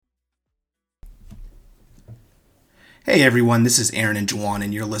Hey everyone, this is Aaron and Juwan,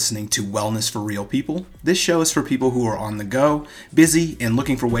 and you're listening to Wellness for Real People. This show is for people who are on the go, busy, and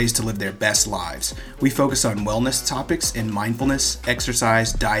looking for ways to live their best lives. We focus on wellness topics in mindfulness,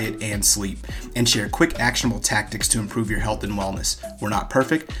 exercise, diet, and sleep, and share quick actionable tactics to improve your health and wellness. We're not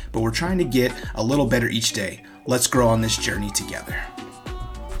perfect, but we're trying to get a little better each day. Let's grow on this journey together.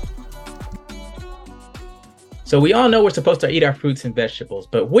 So we all know we're supposed to eat our fruits and vegetables,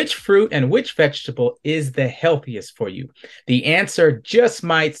 but which fruit and which vegetable is the healthiest for you? The answer just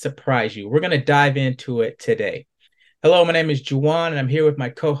might surprise you. We're going to dive into it today. Hello, my name is Juwan, and I'm here with my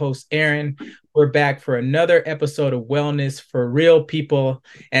co-host, Aaron. We're back for another episode of Wellness for Real People,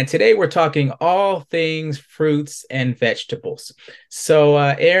 and today we're talking all things fruits and vegetables. So,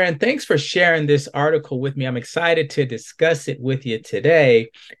 Aaron, thanks for sharing this article with me. I'm excited to discuss it with you today.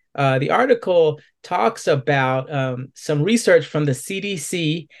 The article talks about some research from the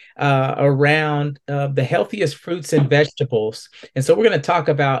CDC around the healthiest fruits and vegetables. And so we're going to talk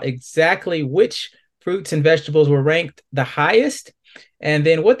about exactly which fruits and vegetables were ranked the highest, and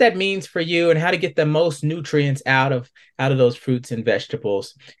then what that means for you and how to get the most nutrients out of those fruits and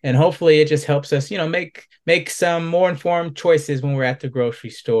vegetables. And hopefully it just helps us, make some more informed choices when we're at the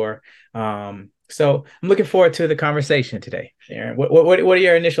grocery store. So I'm looking forward to the conversation today, Aaron. What are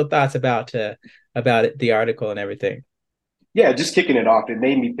your initial thoughts about it, the article and everything? Yeah, just kicking it off, it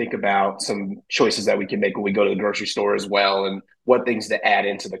made me think about some choices that we can make when we go to the grocery store as well, and what things to add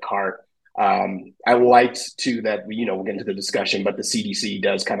into the cart. I liked too that we'll get into the discussion, but the CDC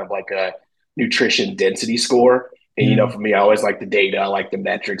does kind of like a nutrition density score. And Mm, for me, I always like the data, I like the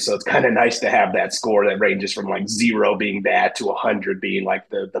metrics. So it's kind of nice to have that score that ranges from like 0 being bad to 100 being like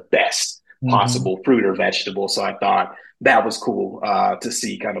the best mhm. possible fruit or vegetable. So I thought that was cool to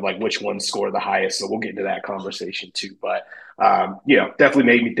see kind of like which ones score the highest. So we'll get into that conversation too. But definitely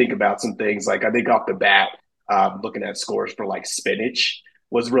made me think about some things. Like I think off the bat, looking at scores for like spinach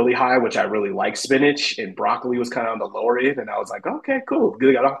was really high, which I really like spinach, and broccoli was kind of on the lower end. And I was like, okay, cool.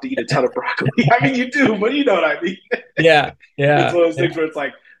 Good. I don't have to eat a ton of broccoli. I mean, you do, but you know what I mean. Yeah, It's yeah, one of those yeah. things where it's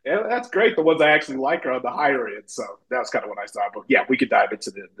like, yeah, that's great. The ones I actually like are on the higher end. So that was kind of what I saw. But yeah, we could dive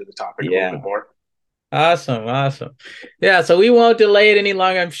into the topic a little Yeah. bit more. Awesome, awesome. Yeah, so we won't delay it any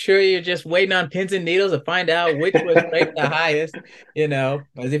longer. I'm sure you're just waiting on pins and needles to find out which was ranked the highest,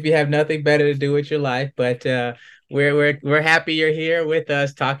 as if you have nothing better to do with your life. But we're happy you're here with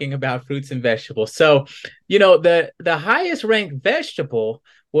us talking about fruits and vegetables. So, the highest ranked vegetable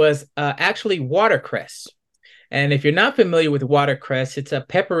was actually watercress. And if you're not familiar with watercress, it's a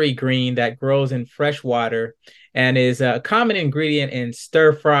peppery green that grows in fresh water and is a common ingredient in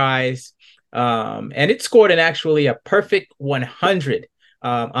stir fries. And it scored a perfect 100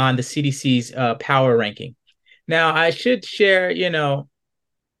 on the CDC's power ranking. Now, I should share,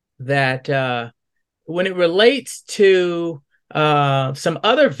 that when it relates to some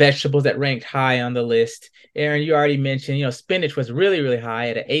other vegetables that ranked high on the list, Aaron, you already mentioned, spinach was really, really high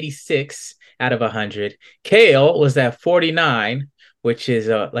at an 86 out of 100. Kale was at 49, which is,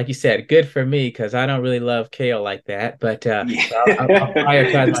 like you said, good for me because I don't really love kale like that. But Yeah. so I'll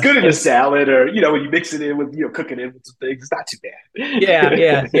prioritize It's my good in a spinach. salad or, when you mix it in with, cooking it with some things, it's not too Yeah,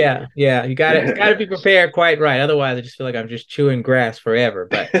 yeah, bad. yeah, yeah. You got to be prepared quite right. Otherwise, I just feel like I'm just chewing grass forever.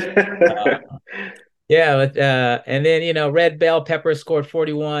 But yeah, and then red bell pepper scored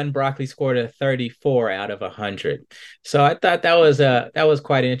 41, broccoli scored a 34 out of 100. So I thought that was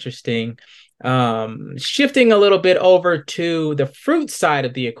quite interesting. Shifting a little bit over to the fruit side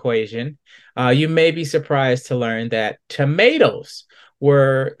of the equation, you may be surprised to learn that tomatoes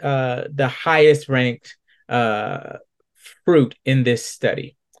were the highest ranked fruit in this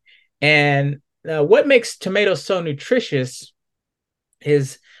study. And what makes tomatoes so nutritious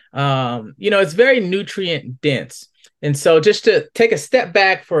is it's very nutrient dense. And so just to take a step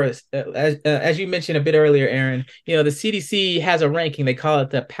back for us, as you mentioned a bit earlier, Aaron, the CDC has a ranking. They call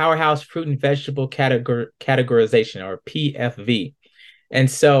it the Powerhouse Fruit and Vegetable Categorization, or PFV. And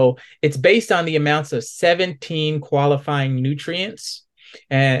so it's based on the amounts of 17 qualifying nutrients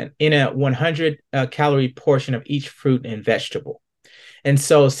and in a 100 calorie portion of each fruit and vegetable. And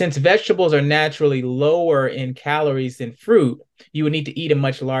so, since vegetables are naturally lower in calories than fruit, you would need to eat a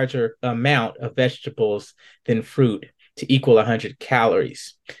much larger amount of vegetables than fruit to equal 100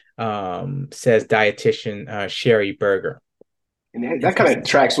 calories, says dietitian Sherry Berger. And that And that kind of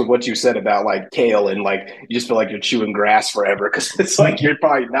tracks with what you said about like kale and like you just feel like you're chewing grass forever because it's like you're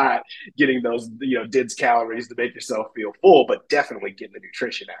probably not getting those dense calories to make yourself feel full, but definitely getting the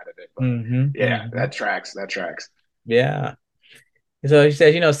nutrition out of it. But Mhm, yeah, mhm. that tracks. That tracks. Yeah. So he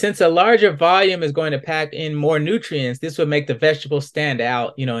says, since a larger volume is going to pack in more nutrients, this would make the vegetables stand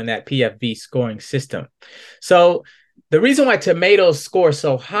out, in that PFV scoring system. So the reason why tomatoes score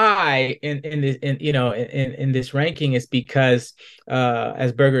so high in this ranking is because,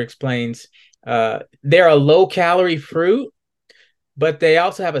 as Berger explains, they're a low calorie fruit, but they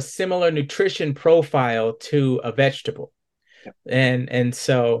also have a similar nutrition profile to a vegetable. Yep. And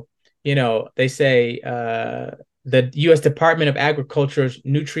so, they say the U.S. Department of Agriculture's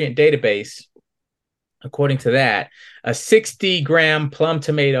nutrient database, according to that, a 60-gram plum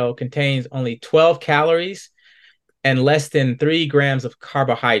tomato contains only 12 calories and less than 3 grams of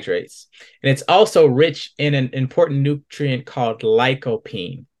carbohydrates. And it's also rich in an important nutrient called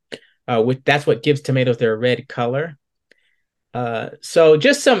lycopene, that's what gives tomatoes their red color. So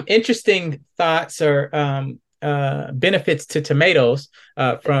just some interesting thoughts or benefits to tomatoes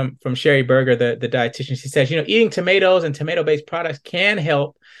from Sherry Berger, the dietitian. She says, eating tomatoes and tomato-based products can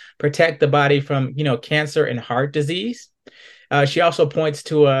help protect the body from, cancer and heart disease. She also points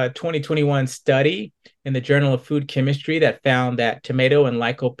to a 2021 study in the Journal of Food Chemistry that found that tomato and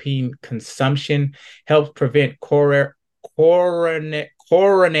lycopene consumption helps prevent coronary. You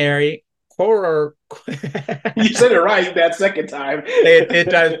said it right that second time. It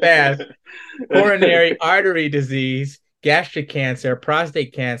does fast. Coronary artery disease, gastric cancer,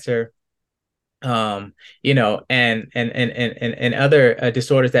 prostate cancer, and other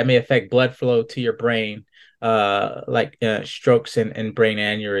disorders that may affect blood flow to your brain, like strokes and brain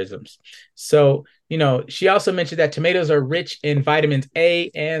aneurysms. So, she also mentioned that tomatoes are rich in vitamins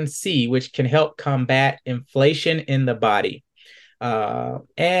A and C, which can help combat inflation in the body.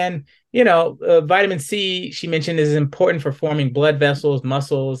 Vitamin C, she mentioned, is important for forming blood vessels,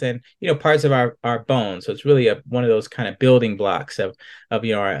 muscles, and, parts of our bones. So it's really one of those kind of building blocks of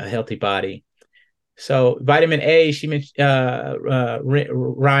our healthy body. So vitamin A, she mentioned,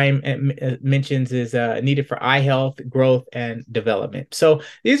 mentions is needed for eye health, growth, and development. So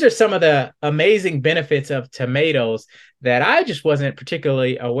these are some of the amazing benefits of tomatoes that I just wasn't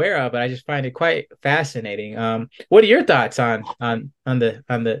particularly aware of, but I just find it quite fascinating. What are your thoughts on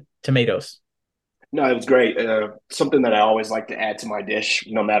the tomatoes? No, it was great. Something that I always like to add to my dish,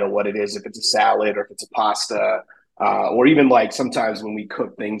 no matter what it is, if it's a salad or if it's a pasta, or even like sometimes when we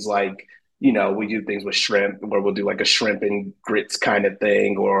cook things like, we do things with shrimp where we'll do like a shrimp and grits kind of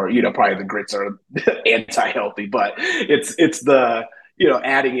thing, or, probably the grits are anti-healthy, but it's the,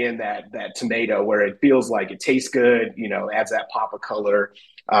 adding in that tomato where it feels like it tastes good, adds that pop of color.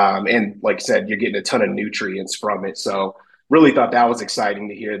 And like I said, you're getting a ton of nutrients from it. So really thought that was exciting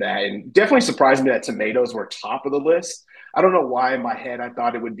to hear that. And definitely surprised me that tomatoes were top of the list. I don't know why in my head I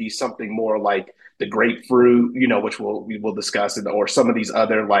thought it would be something more like the grapefruit, which we will discuss, or some of these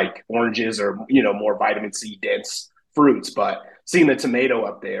other like oranges or, more vitamin C dense fruits. But seeing the tomato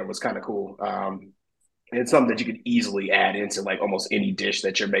up there was kind of cool. And something that you could easily add into like almost any dish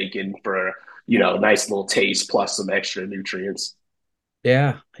that you're making for, nice little taste plus some extra nutrients.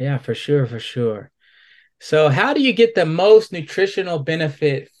 Yeah, for sure. So how do you get the most nutritional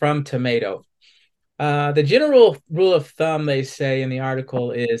benefit from tomato? The general rule of thumb, they say in the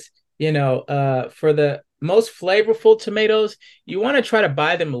article, is, for the most flavorful tomatoes, you want to try to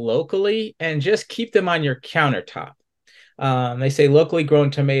buy them locally and just keep them on your countertop. They say locally grown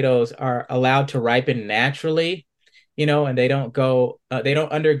tomatoes are allowed to ripen naturally, and they don't undergo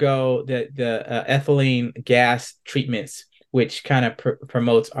the ethylene gas treatments, which kind of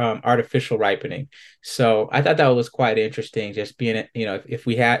promotes artificial ripening. So I thought that was quite interesting. Just being, if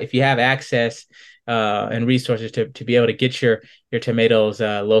you have access and resources to be able to get your tomatoes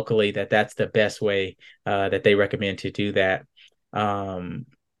locally, that's the best way that they recommend to do that.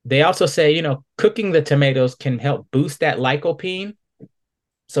 They also say, cooking the tomatoes can help boost that lycopene.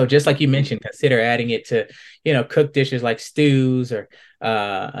 So just like you mentioned, consider adding it to, cooked dishes like stews or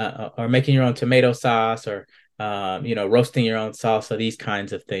making your own tomato sauce or, roasting your own salsa, these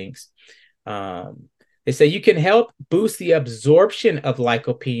kinds of things. They say you can help boost the absorption of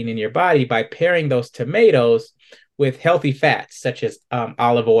lycopene in your body by pairing those tomatoes with healthy fats such as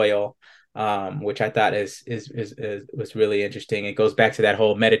olive oil, which I thought was really interesting. It goes back to that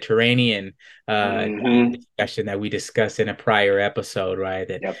whole Mediterranean discussion that we discussed in a prior episode, right?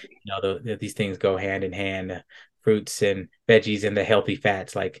 That yep. These things go hand in hand. Fruits and veggies and the healthy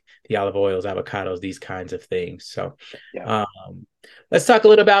fats like the olive oils, avocados, these kinds of things. So yeah. Let's talk a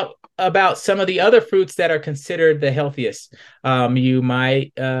little about some of the other fruits that are considered the healthiest. You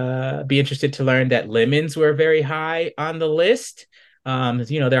might be interested to learn that lemons were very high on the list.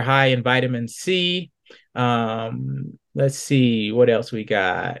 They're high in vitamin C. Let's see what else we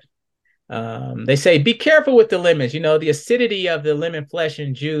got. They say be careful with the lemons. The acidity of the lemon flesh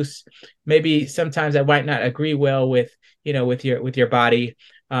and juice, maybe sometimes that might not agree well with your body.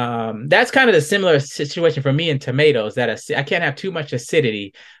 That's kind of the similar situation for me in tomatoes that I can't have too much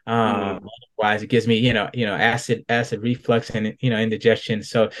acidity. Otherwise it gives me, acid reflux and, indigestion.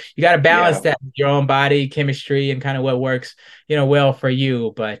 So you got to balance Yeah. that with your own body chemistry and kind of what works, well for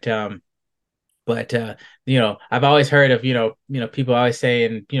you. But I've always heard of, people always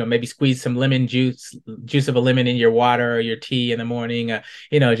saying, maybe squeeze some lemon juice of a lemon in your water or your tea in the morning,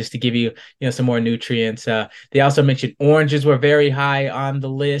 just to give you, some more nutrients. They also mentioned oranges were very high on the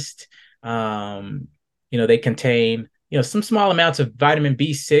list. They contain, some small amounts of vitamin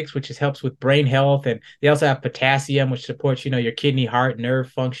B6, which helps with brain health. And they also have potassium, which supports, your kidney, heart, nerve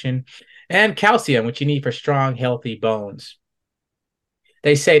function, and calcium, which you need for strong, healthy bones.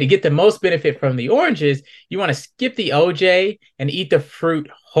 They say to get the most benefit from the oranges, you want to skip the OJ and eat the fruit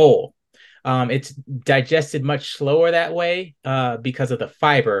whole. It's digested much slower that way because of the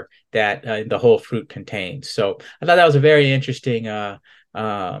fiber that the whole fruit contains. So I thought that was a very interesting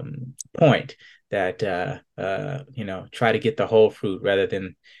point that try to get the whole fruit rather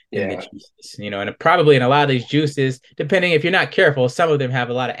than the juices. And probably in a lot of these juices, depending if you're not careful, some of them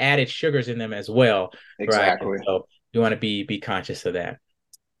have a lot of added sugars in them as well. Exactly. Right. So you want to be conscious of that.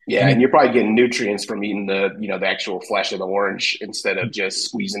 Yeah, and you're probably getting nutrients from eating the actual flesh of the orange instead of just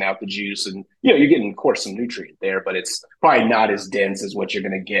squeezing out the juice. And, you're getting, of course, some nutrient there, but it's probably not as dense as what you're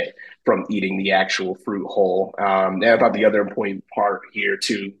going to get from eating the actual fruit whole. And I thought the other important part here,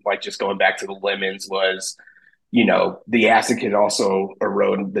 too, like just going back to the lemons was, the acid can also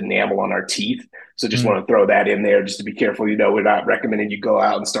erode the enamel on our teeth. So just want to throw that in there just to be careful. We're not recommending you go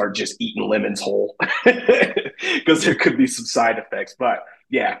out and start just eating lemons whole because there could be some side effects. But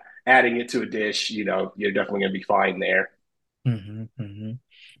yeah, adding it to a dish, you're definitely going to be fine there.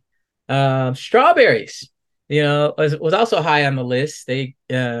 Strawberries, was also high on the list. They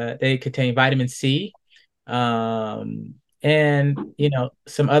contain vitamin C, and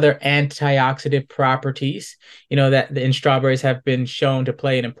some other antioxidant properties. That in strawberries have been shown to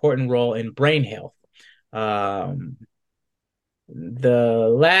play an important role in brain health. A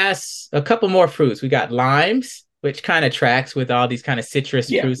couple more fruits. We got limes, which kind of tracks with all these kind of citrus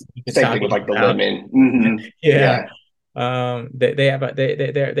fruits. Same thing with like the lemon. Yeah.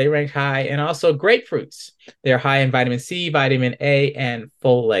 They rank high, and also grapefruits. They're high in vitamin C, vitamin A, and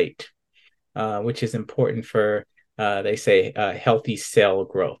folate, which is important for they say healthy cell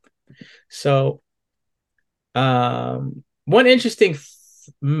growth. So, one interesting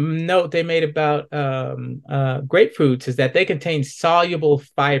note they made about grapefruits is that they contain soluble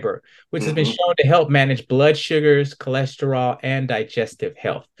fiber, which has been shown to help manage blood sugars, cholesterol, and digestive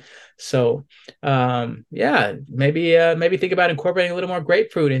health. So, maybe think about incorporating a little more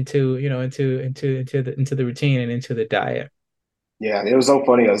grapefruit into the routine and into the diet. Yeah, it was so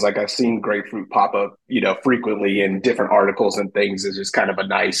funny. I was like, I've seen grapefruit pop up, frequently in different articles and things. It's just kind of a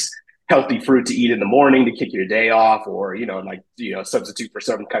nice, healthy fruit to eat in the morning to kick your day off, or substitute for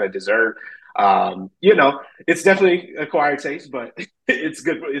some kind of dessert. It's definitely acquired taste, but it's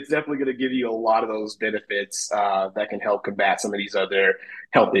good. It's definitely going to give you a lot of those benefits that can help combat some of these other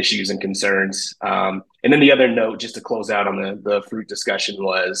health issues and concerns. And then the other note, just to close out on the fruit discussion,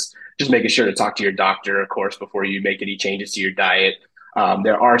 was just making sure to talk to your doctor, of course, before you make any changes to your diet.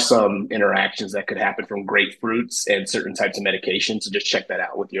 There are some interactions that could happen from grapefruits and certain types of medications, so just check that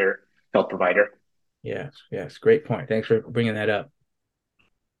out with your health provider. Yes, great point. Thanks for bringing that up.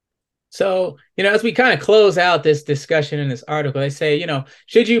 So, as we kind of close out this discussion in this article, they say,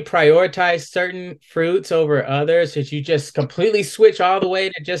 should you prioritize certain fruits over others? Should you just completely switch all the way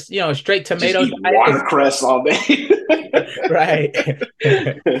to just, straight tomato diet? Watercress all day. Right.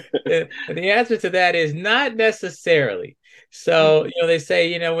 The answer to that is not necessarily. So, they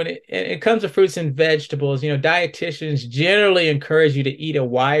say, when it comes to fruits and vegetables, dietitians generally encourage you to eat a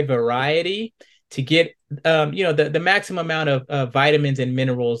wide variety to get the maximum amount of vitamins and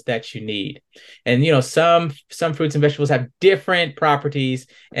minerals that you need. And some fruits and vegetables have different properties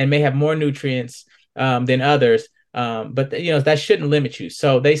and may have more nutrients than others, but that shouldn't limit you.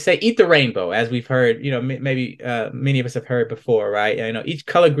 So they say eat the rainbow, as we've heard, maybe many of us have heard before, right? Each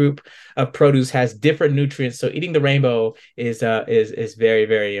color group of produce has different nutrients, so eating the rainbow is very,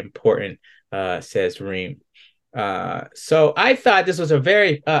 very important, says Reem. So I thought this was a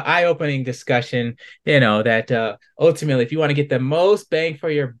very eye-opening discussion, that ultimately, if you want to get the most bang for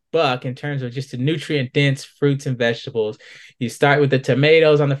your buck in terms of just the nutrient-dense fruits and vegetables, you start with the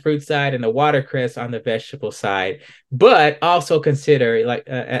tomatoes on the fruit side and the watercress on the vegetable side. But also consider, like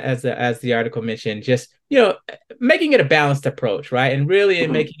as the article mentioned, just making it a balanced approach, right? And really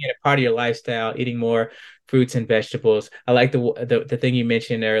making it a part of your lifestyle, eating more fruits and vegetables. I like the thing you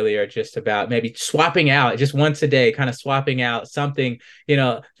mentioned earlier, just about maybe swapping out just once a day, kind of swapping out something,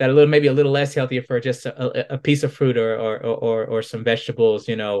 that maybe a little less healthier for just a piece of fruit or some vegetables,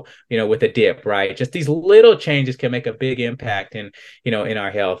 with a dip, right? Just these little changes can make a big impact in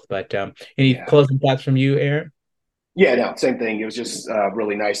our health. But any closing thoughts from you, Aaron? Yeah, no, same thing. It was just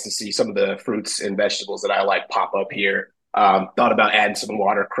really nice to see some of the fruits and vegetables that I like pop up here. Thought about adding some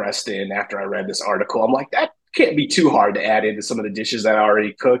watercress in after I read this article. I'm like, that can't be too hard to add into some of the dishes that I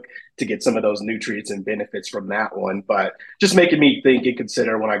already cook to get some of those nutrients and benefits from that one. But just making me think and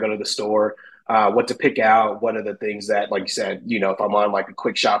consider when I go to the store what to pick out. What are the things that, like you said, if I'm on like a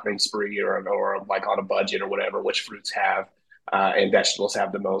quick shopping spree or like on a budget or whatever, which fruits have and vegetables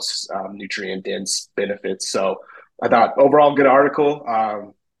have the most nutrient dense benefits. So I thought overall good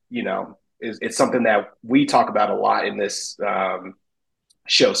article. It's something that we talk about a lot in this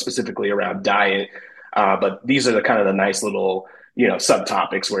show, specifically around diet. But these are the kind of the nice little,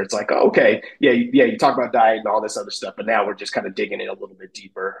 subtopics where it's like, oh, okay, yeah, you talk about diet and all this other stuff, but now we're just kind of digging in a little bit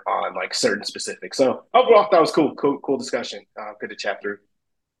deeper on like certain specifics. So overall, that was cool discussion. Good to chat through.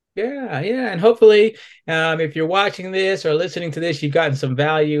 Yeah, and hopefully, if you're watching this or listening to this, you've gotten some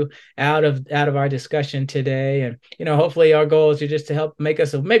value out of our discussion today. And hopefully, our goal is just to help make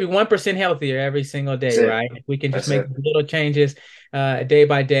us maybe 1% healthier every single day, right? If we can just make little changes day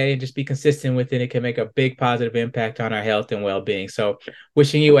by day and just be consistent with it, it can make a big positive impact on our health and well-being. So,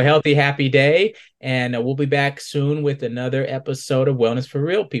 wishing you a healthy, happy day, and we'll be back soon with another episode of Wellness for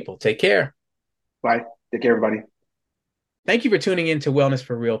Real People. Take care. Bye. Take care, everybody. Thank you for tuning in to Wellness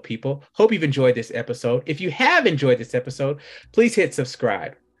for Real People. Hope you've enjoyed this episode. If you have enjoyed this episode, please hit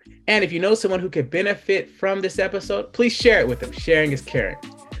subscribe. And if you know someone who could benefit from this episode, please share it with them. Sharing is caring.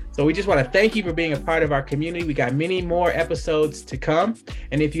 So we just want to thank you for being a part of our community. We got many more episodes to come.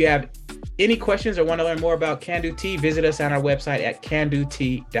 And if you have any questions or want to learn more about Can Do Tea, visit us on our website at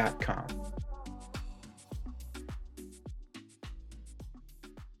candot.com.